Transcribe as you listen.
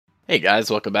Hey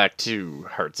guys, welcome back to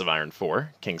Hearts of Iron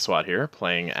 4. Kingswat here,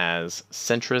 playing as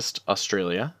Centrist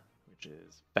Australia, which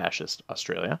is Fascist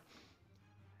Australia.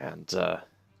 And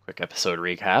quick episode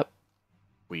recap.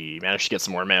 We managed to get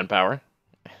some more manpower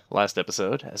last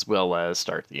episode, as well as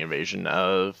start the invasion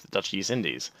of the Dutch East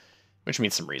Indies, which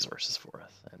means some resources for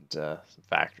us, and some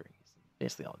factories,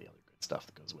 basically all the other good stuff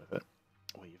that goes with it.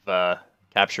 We've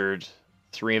captured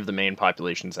 3 of the main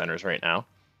population centers right now,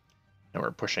 and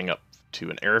we're pushing up to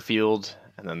an airfield,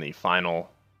 and then the final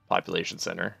population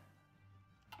center,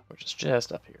 which is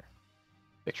just up here,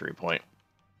 Victory Point.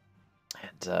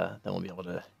 And then we'll be able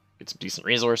to get some decent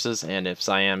resources, and if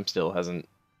Siam still hasn't,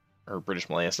 or British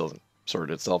Malaya still hasn't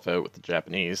sorted itself out with the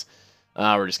Japanese,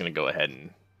 we're just going to go ahead and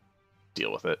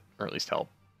deal with it, or at least help.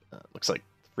 Looks like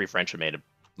the Free French have made a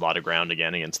lot of ground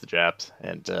again against the Japs,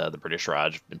 and the British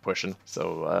Raj have been pushing,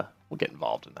 so we'll get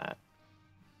involved in that.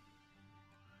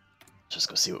 Just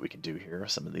go see what we can do here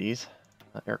with some of these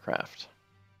aircraft.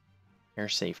 Air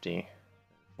safety,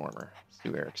 former. Let's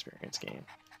do air experience game.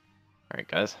 Alright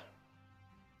guys,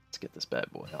 let's get this bad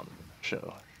boy on the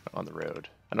show, on the road.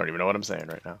 I don't even know what I'm saying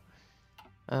right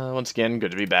now. Once again,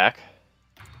 good to be back.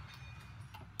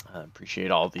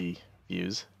 Appreciate all the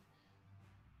views.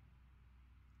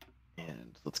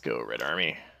 And let's go, Red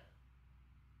Army.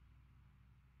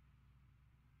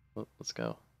 Oh, let's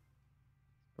go.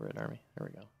 Red Army, there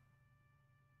we go.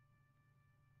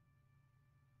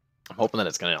 I'm hoping that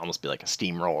it's going to almost be like a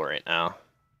steamroll right now.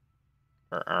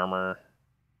 Our armor.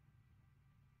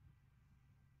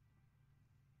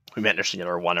 We managed to get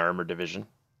our 1 armor division.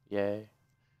 Yay.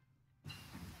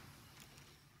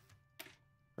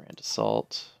 Grand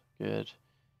assault. Good.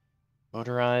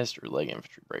 Motorized or leg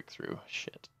infantry breakthrough.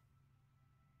 Shit.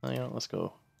 Well, you know, let's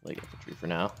go leg infantry for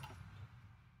now. It's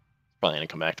probably going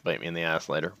to come back to bite me in the ass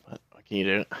later, but what can you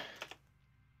do?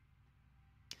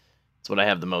 It's what I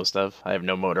have the most of. I have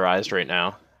no motorized right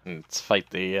now. And it's fight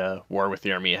the war with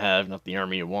the army you have, not the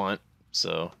army you want.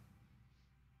 So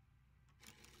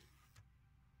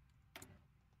I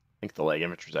think the leg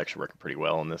infantry is actually working pretty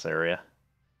well in this area.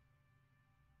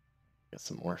 Got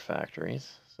some more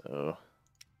factories. So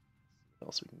what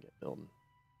else we can get building?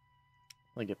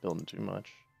 I get building too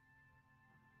much.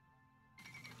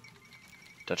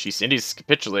 Dutch East Indies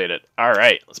capitulated.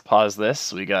 Alright, let's pause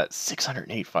this. We got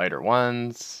 608 fighter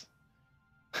ones.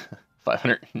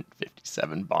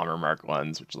 557 bomber Mark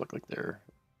 1s, which look like they're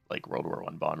like World War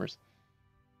I bombers.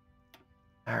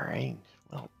 Alright,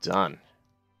 well done.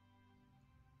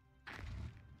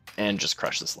 And just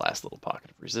crush this last little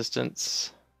pocket of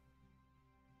resistance.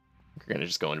 We're gonna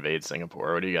just go invade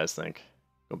Singapore. What do you guys think?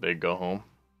 Go big, go home.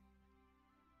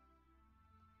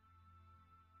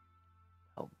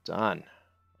 Well done.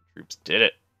 My troops did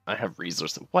it. I have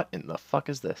resources. What in the fuck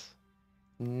is this?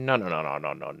 No.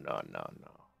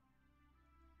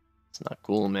 It's not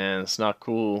cool, man. It's not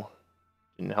cool.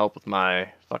 Didn't help with my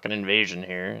fucking invasion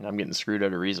here, and I'm getting screwed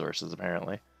out of resources,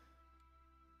 apparently.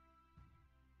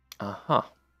 Uh-huh.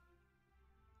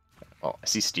 Well, I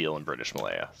see steel in British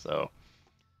Malaya, so...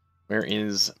 Where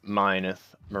is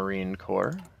Mineth Marine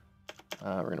Corps?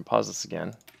 We're going to pause this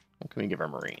again. What can we give our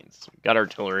Marines? So we've got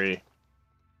artillery.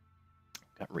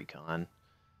 Got recon.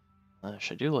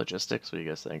 Should I do logistics? What do you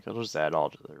guys think? I'll just add all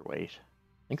to their weight.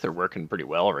 I think they're working pretty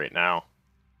well right now.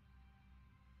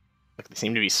 Like, they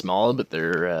seem to be small, but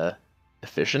they're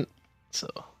efficient, so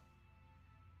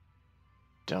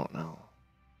don't know.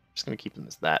 I'm just going to keep them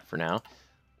as that for now.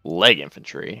 Leg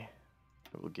infantry.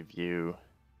 We'll give you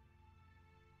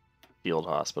field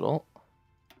hospital.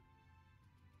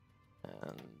 And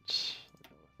we'll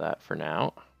go with that for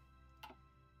now.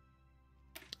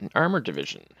 An armor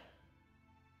division.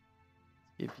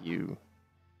 Give you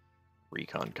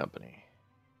recon company.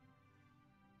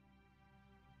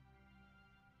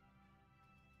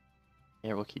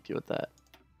 Yeah, we'll keep you with that.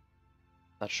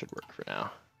 That should work for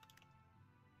now.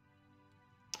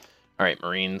 Alright,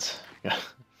 Marines.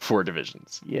 4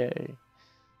 divisions. Yay.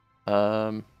 We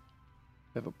have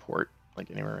a port, like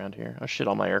anywhere around here. Oh shit,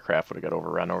 all my aircraft would have got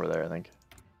overrun over there, I think.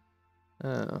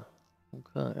 Oh,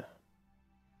 okay.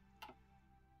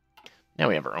 Now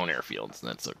we have our own airfields,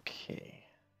 and that's okay.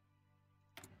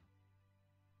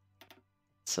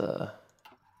 It's,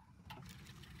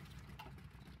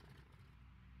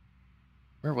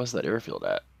 where was that airfield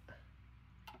at?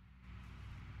 I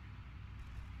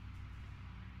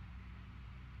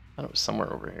thought it was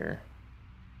somewhere over here.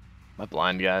 Am I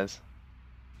blind, guys?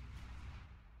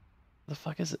 Where the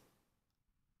fuck is it?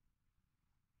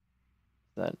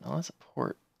 That, oh, that's a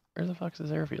port. Where the fuck's this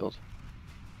airfield?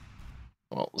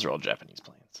 Well, those are all Japanese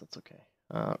planes. That's okay.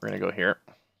 We're gonna go here.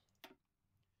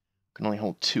 Can only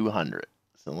hold 200.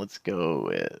 So let's go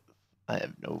with I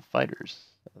have no fighters.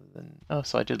 Other than... Oh,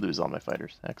 so I did lose all my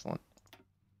fighters. Excellent.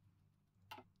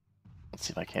 Let's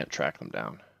see if I can't track them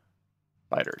down.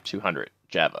 Fighter, 200.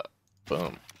 Java.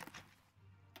 Boom.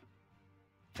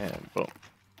 And boom.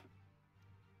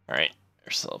 Alright,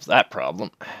 ourselves that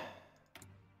problem.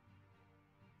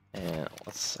 And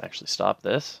let's actually stop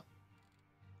this.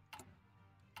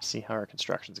 See how our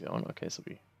construction's going. Okay, so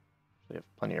we have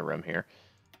plenty of room here.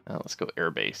 Let's go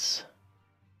airbase.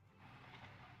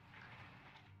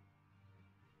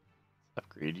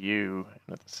 Upgrade you,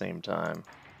 and at the same time,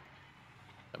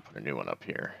 I'll put a new one up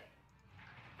here.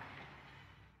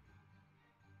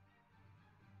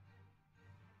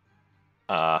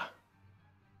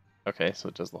 Okay, so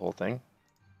it does the whole thing.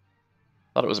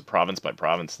 Thought it was a province by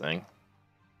province thing.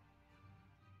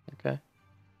 Okay.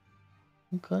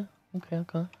 Okay.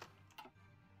 We'll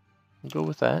go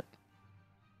with that.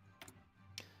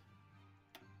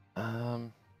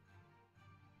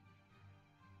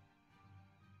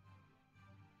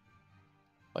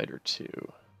 Fighter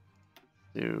 2.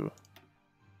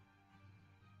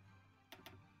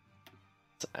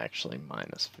 It's actually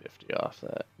minus 50 off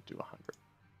that. Do 100.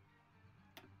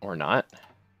 Or not.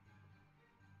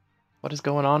 What is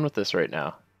going on with this right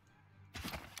now?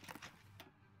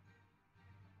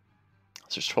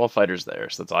 So there's 12 fighters there,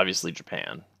 so that's obviously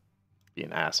Japan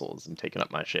being assholes and taking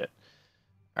up my shit.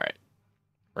 Alright.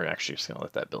 We're actually just going to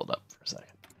let that build up for a second.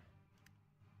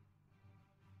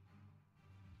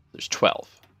 There's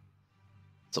 12.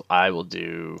 So I will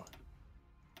do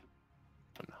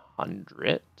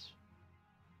 100.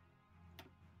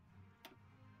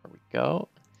 There we go.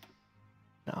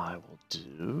 Now I will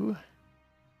do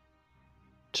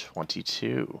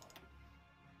 22.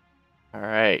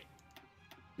 Alright.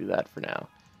 Do that for now.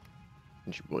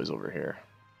 And you boys over here.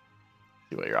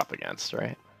 See what you're up against,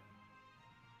 right?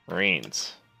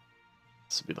 Marines.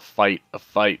 This will be the fight of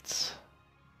fights.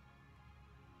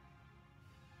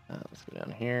 Let's go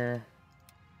down here.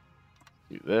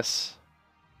 Do this.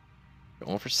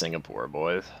 Going for Singapore,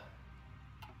 boys.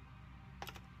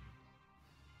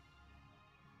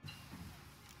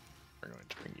 We're going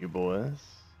to bring you boys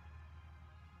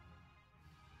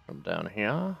from down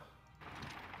here.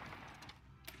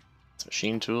 It's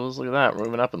machine tools. Look at that. We're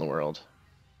moving up in the world.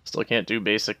 Still can't do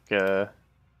basic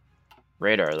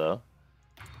radar, though.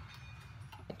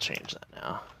 We'll change that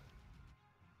now.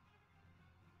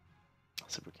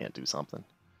 Let's see if we can't do something.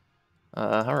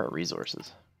 How are our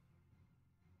resources?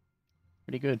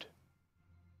 Pretty good.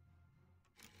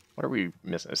 What are we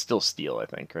missing? It's still steel, I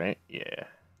think, right? Yeah.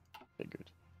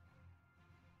 Good.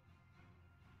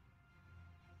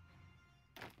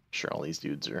 Sure, all these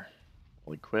dudes are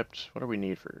well equipped. What do we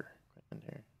need for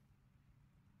equipment here?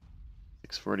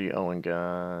 640 Owen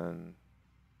gun.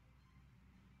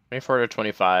 24 to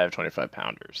 25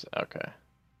 pounders. Okay. So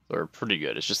we're pretty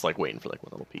good. It's just like waiting for like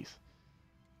one little piece.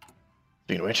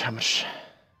 Speaking of which, how much?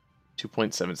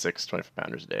 2.76 25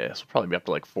 pounders a day. So we'll probably be up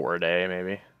to like 4 a day,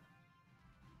 maybe.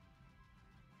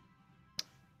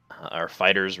 Our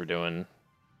fighters were doing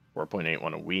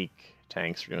 4.81 a week.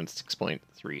 Tanks were doing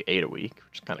 6.38 a week,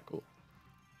 which is kind of cool.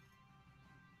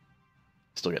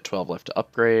 Still got 12 left to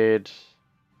upgrade.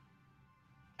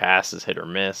 Pass is hit or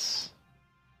miss.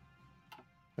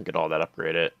 I'll get all that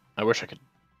upgraded. I wish I could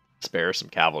spare some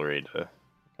cavalry to kind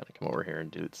of come over here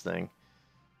and do its thing.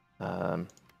 Alright,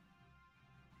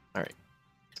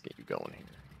 let's get you going here.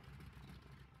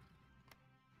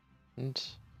 And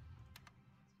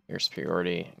air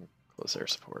superiority and close air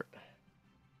support.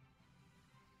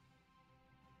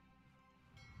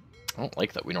 I don't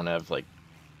like that we don't have, like,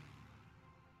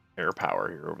 air power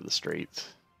here over the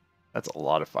straits. That's a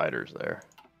lot of fighters there.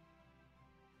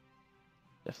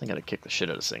 Definitely gotta kick the shit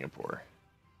out of Singapore.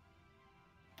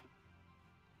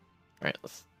 Alright,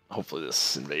 let's... Hopefully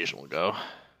this invasion will go.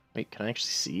 Wait, can I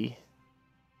actually see?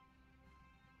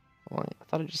 Hold on, I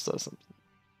thought I just saw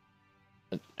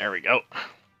something. There we go.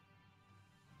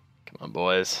 Come on,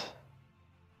 boys.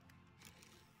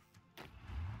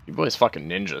 You boys fucking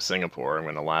ninja Singapore. I'm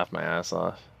gonna laugh my ass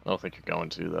off. I don't think you're going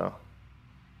to, though.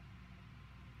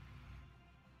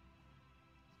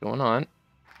 What's going on?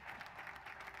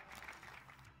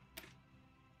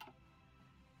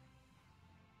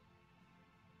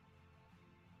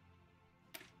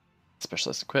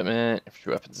 Specialized equipment,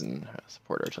 infantry weapons, and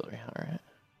support artillery.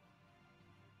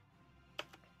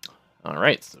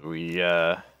 Alright, so we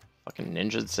fucking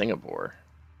ninja'd Singapore.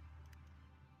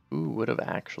 Who would have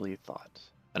actually thought?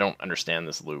 I don't understand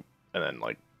this loop. And then,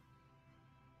 like...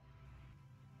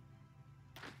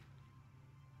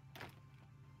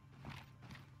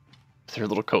 Their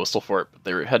little coastal fort, but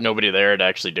they had nobody there to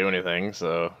actually do anything,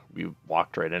 so we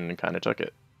walked right in and kind of took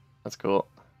it. That's cool.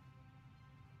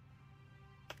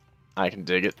 I can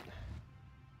dig it.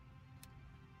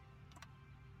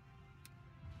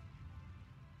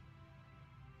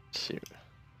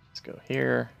 Let's go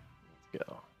here. Let's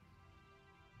go.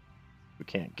 We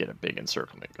can't get a big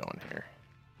encirclement going here.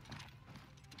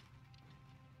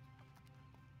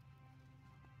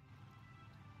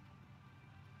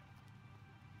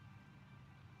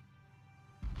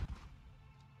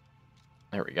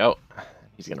 There we go.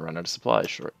 He's going to run out of supplies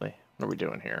shortly. What are we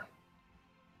doing here?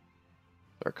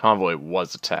 Our convoy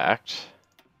was attacked.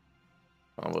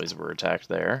 Convoys were attacked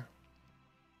there.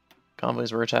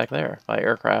 Convoys were attacked there. By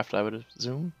aircraft, I would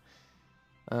assume.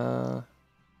 That's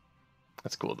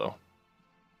cool, though.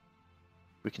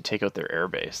 We can take out their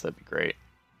airbase. That'd be great.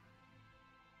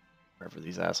 Wherever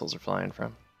these assholes are flying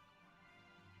from.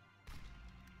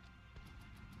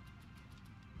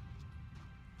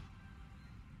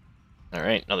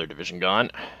 Alright, another division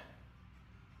gone.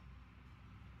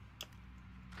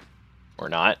 Or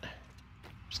not.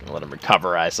 Just gonna let them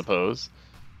recover, I suppose.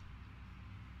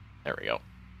 There we go.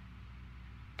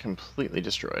 Completely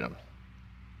destroyed them.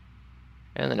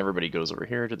 And then everybody goes over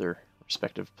here to their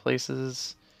respective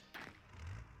places.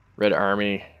 Red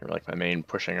Army, you're like my main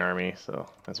pushing army, so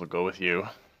as we'll go with you.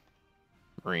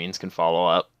 Marines can follow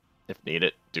up if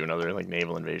needed. Do another like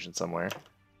naval invasion somewhere.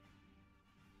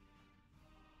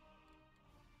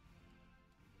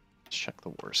 Let's check the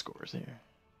war scores here.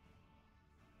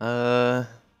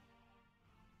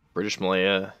 British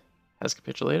Malaya has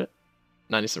capitulated.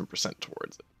 97%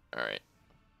 towards it. Alright.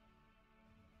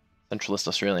 Centralist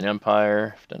Australian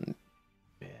Empire. Done.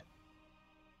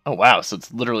 Oh wow, so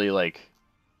it's literally like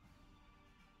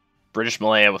British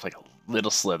Malaya with like a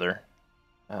little slither.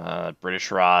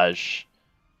 British Raj,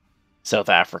 South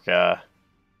Africa,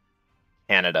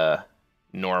 Canada,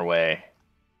 Norway,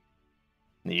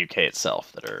 and the UK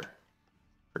itself that are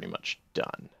pretty much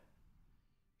done.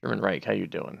 German Reich, how you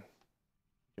doing?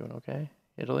 Doing okay?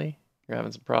 Italy, you're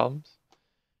having some problems?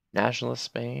 Nationalist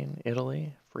Spain,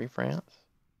 Italy, Free France.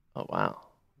 Oh wow,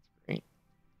 that's great.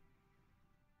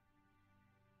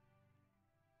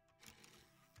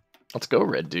 Let's go,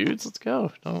 red dudes. Let's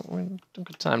go. Don't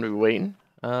get time to be waiting.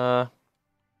 I'm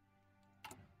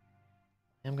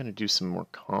gonna do some more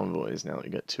convoys now that we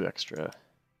got 2 extra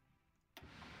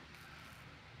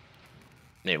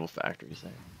naval factories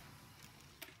there.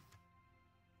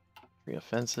 Free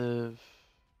offensive,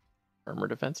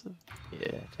 armored offensive.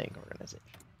 Yeah, tank organization.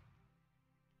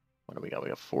 What do we got? We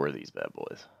got 4 of these bad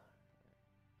boys.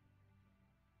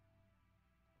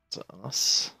 It's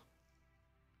us.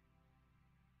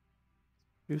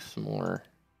 Do some more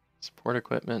support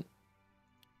equipment.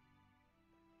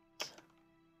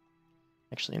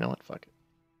 Actually, you know what? Fuck it.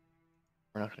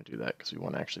 We're not going to do that because we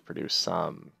want to actually produce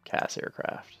some CAS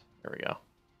aircraft. There we go.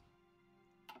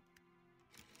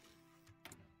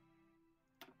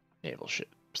 Naval ship.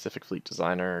 Pacific Fleet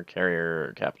Designer,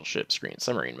 Carrier, Capital Ship, Screen,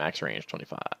 Submarine, Max Range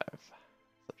 25.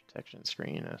 Protection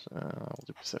screen. We'll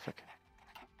do Pacific.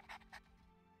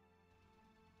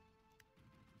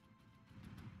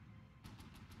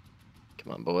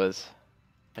 Come on, boys.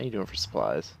 How you doing for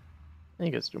supplies? I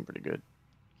think you guys are doing pretty good.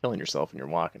 Killing yourself when you're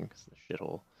walking because of the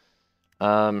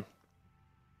shithole.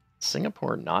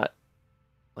 Singapore not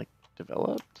like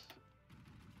developed.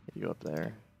 Get you up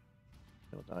there.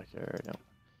 Dockyard. No.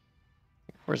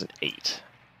 Where's it? 8.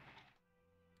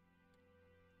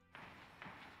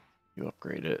 You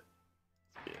upgrade it.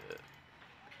 Yeah.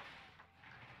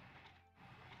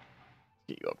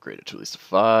 Get you upgraded to at least a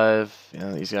 5.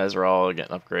 Yeah, these guys are all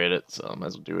getting upgraded, so I might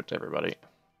as well do it to everybody.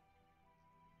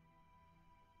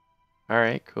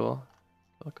 Alright, cool.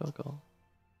 Cool.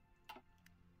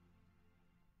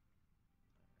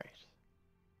 Alright.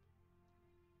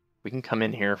 We can come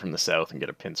in here from the south and get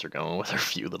a pincer going with our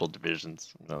few little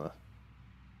divisions. I'm gonna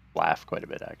laugh quite a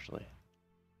bit, actually.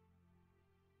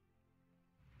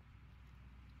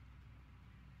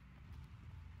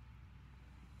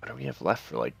 What do we have left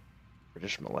for, like,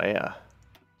 British Malaya?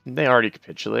 Didn't they already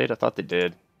capitulate? I thought they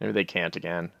did. Maybe they can't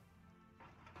again.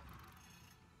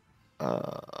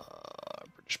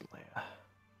 British Malaya.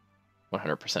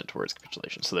 100% towards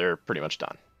capitulation, so they're pretty much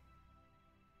done.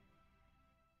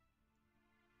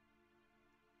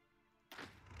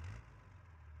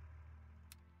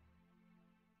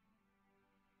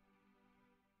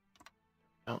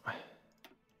 Oh.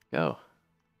 Go.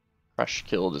 Crush,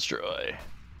 kill, destroy.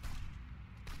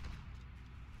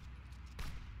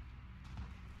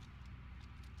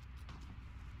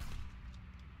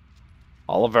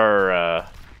 All of our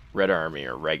Red Army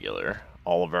are regular.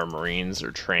 All of our Marines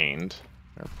are trained.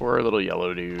 Our poor little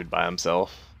yellow dude by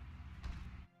himself.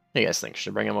 What do you guys think?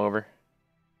 Should I bring him over? I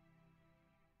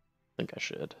think I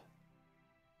should.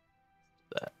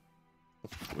 Do that.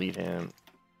 delete him.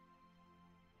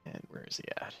 And where is he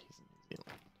at? He's in New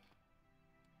Zealand.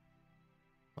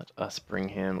 Let us bring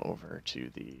him over to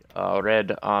the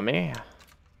Red Army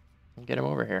and get him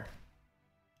over here.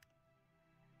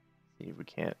 See if we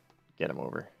can't get him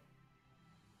over.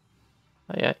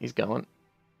 Oh yeah, he's going.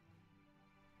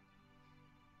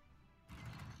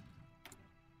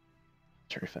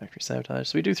 Military factory sabotage.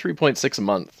 So we do 3.6 a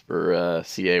month for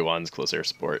CA1's close air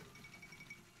support.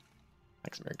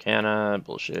 Pax Americana,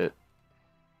 bullshit.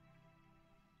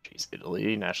 Chase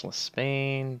Italy, Nationalist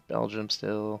Spain, Belgium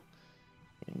still.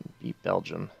 And beat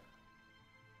Belgium.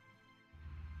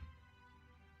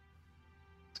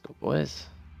 Let's go, boys.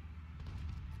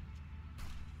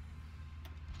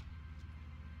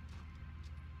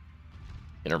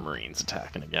 Inner Marines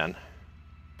attacking again.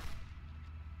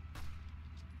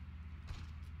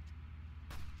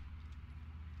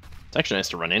 It's actually nice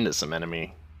to run into some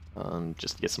enemy,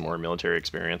 just to get some more military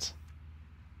experience.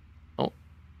 Oh,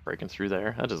 breaking through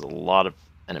there. That is a lot of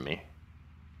enemy.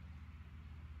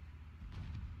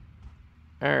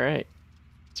 Alright.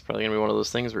 It's probably going to be one of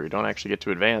those things where you don't actually get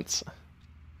to advance.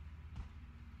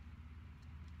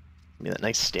 Give me that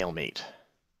nice stalemate.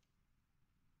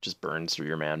 Just burns through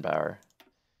your manpower.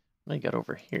 What do you got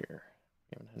over here?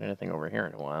 We haven't had anything over here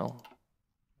in a while.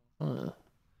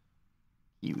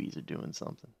 Kiwis are doing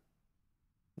something.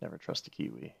 Never trust a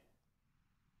Kiwi.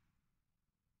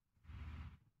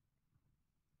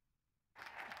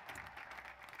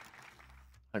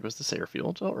 How goes this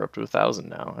airfield? Oh, we're up to 1,000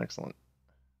 now. Excellent.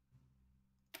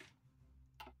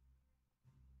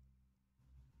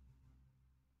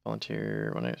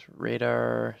 Volunteer, one nice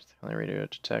radar, radio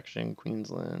detection,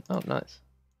 Queensland. Oh, nice.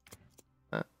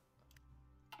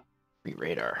 Free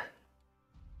radar.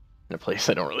 In a place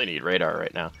I don't really need radar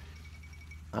right now.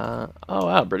 Oh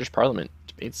wow, British Parliament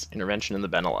debates intervention in the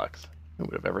Benelux. Who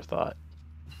would have ever thought?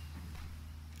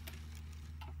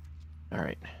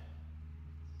 Alright.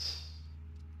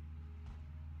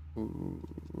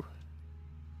 Ooh.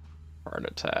 Hard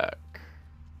attack.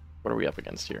 What are we up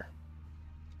against here?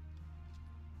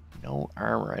 No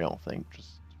armor, I don't think.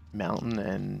 Just mountain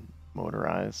and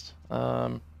motorized.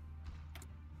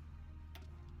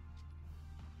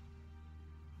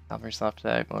 Cavalry soft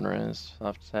attack, motorized,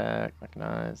 soft attack,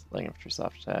 mechanized, light infantry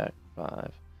soft attack,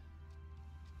 5.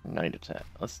 Night attack.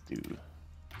 Let's do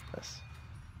this.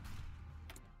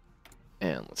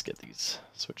 And let's get these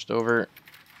switched over.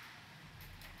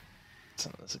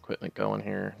 Some of this equipment going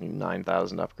here. Need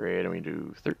 9,000 upgrade, and we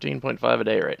do 13.5 a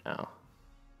day right now.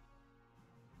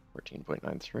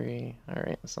 14.93.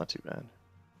 Alright, that's not too bad.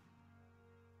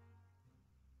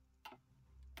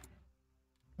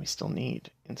 We still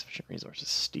need insufficient resources.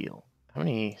 Steel. How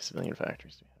many civilian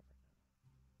factories do we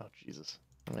have? Oh, Jesus.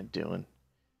 What am I doing?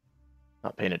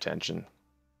 Not paying attention.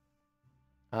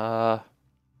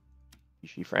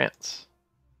 Vichy France.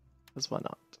 Because why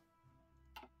not?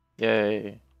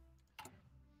 Yay.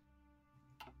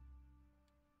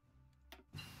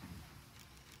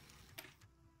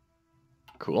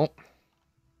 Cool.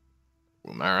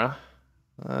 Woomera.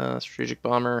 Strategic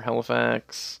bomber,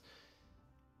 Halifax.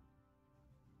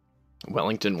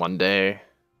 Wellington 1 day.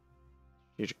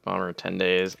 Strategic bomber 10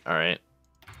 days. Alright.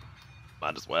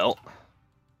 Might as well.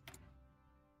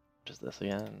 What is this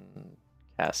again?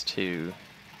 Cast 2.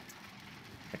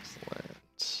 Excellent.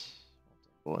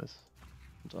 Well done, boys.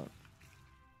 Well done.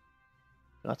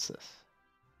 What's this?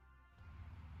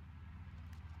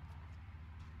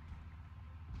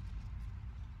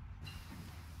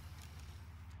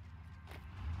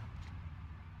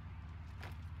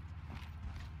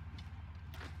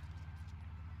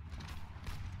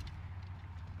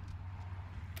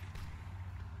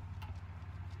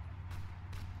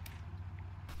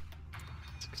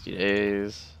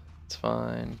 Days. It's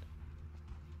fine.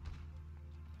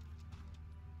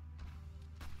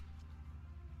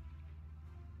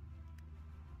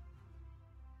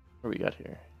 What do we got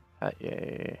here?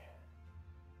 Yay.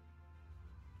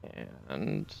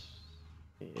 And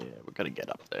yeah, we gotta get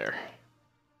up there.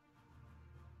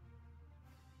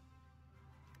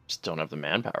 Just don't have the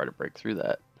manpower to break through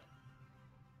that.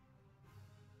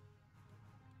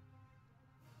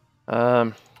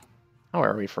 How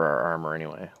are we for our armor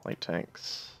anyway? Light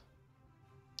tanks.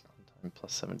 Time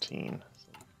plus 17.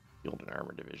 So field and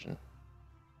armor division.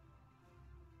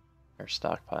 They're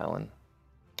stockpiling.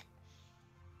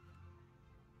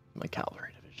 My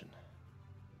cavalry division.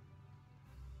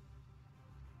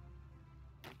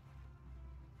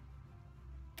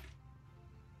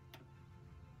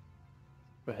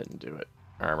 Go ahead and do it.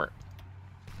 Armor.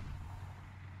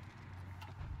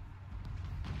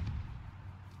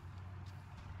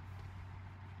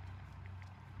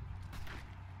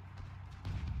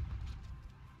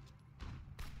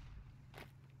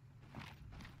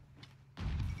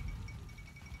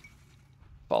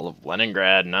 Fall of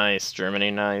Leningrad, nice. Germany,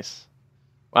 nice.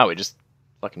 Wow, we just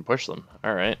fucking pushed them.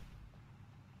 Alright.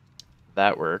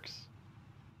 That works.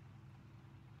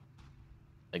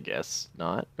 I guess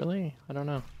not, really? I don't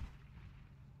know.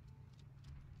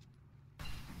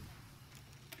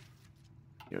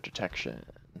 Detection.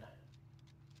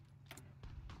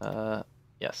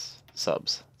 Yes.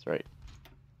 Subs. That's right.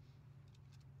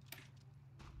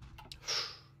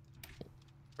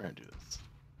 We're gonna do this.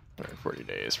 140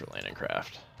 days for landing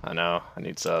craft. I know, I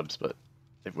need subs, but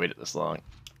they've waited this long.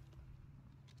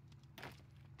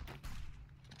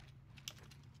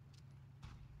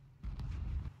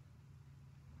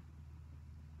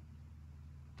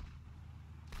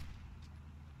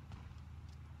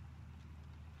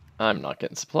 I'm not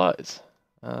getting supplies.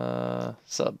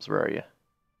 Subs, where are you?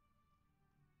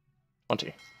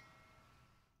 20.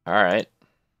 Alright.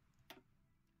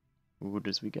 What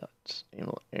does we got?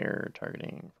 Naval air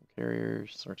targeting from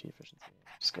carriers, sortie efficiency.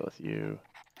 Just go with you.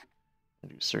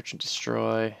 And do search and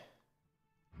destroy.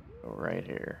 Go right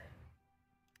here.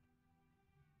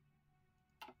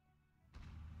 I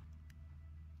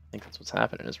think that's what's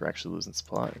happening, is we're actually losing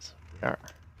supplies. We are.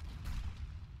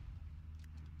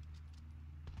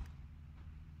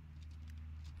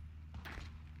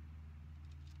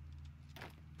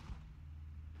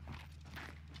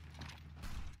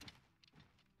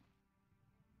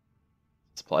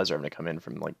 Supplies are having to come in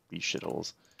from like these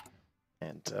shitholes,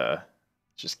 and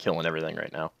just killing everything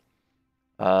right now.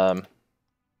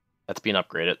 That's being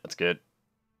upgraded. That's good.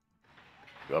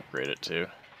 You upgrade it too.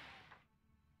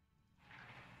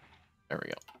 There we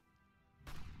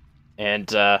go. And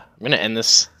I'm gonna end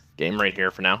this game right here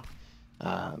for now.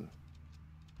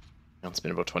 It's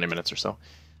been about 20 minutes or so.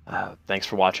 Thanks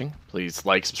for watching. Please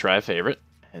like, subscribe, favorite,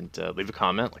 and leave a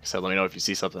comment. Like I said, let me know if you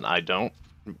see something I don't.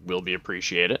 Will be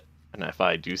appreciated. And if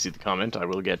I do see the comment, I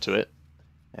will get to it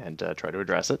and try to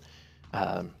address it.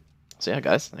 So yeah,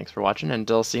 guys, thanks for watching,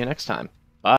 and I'll see you next time.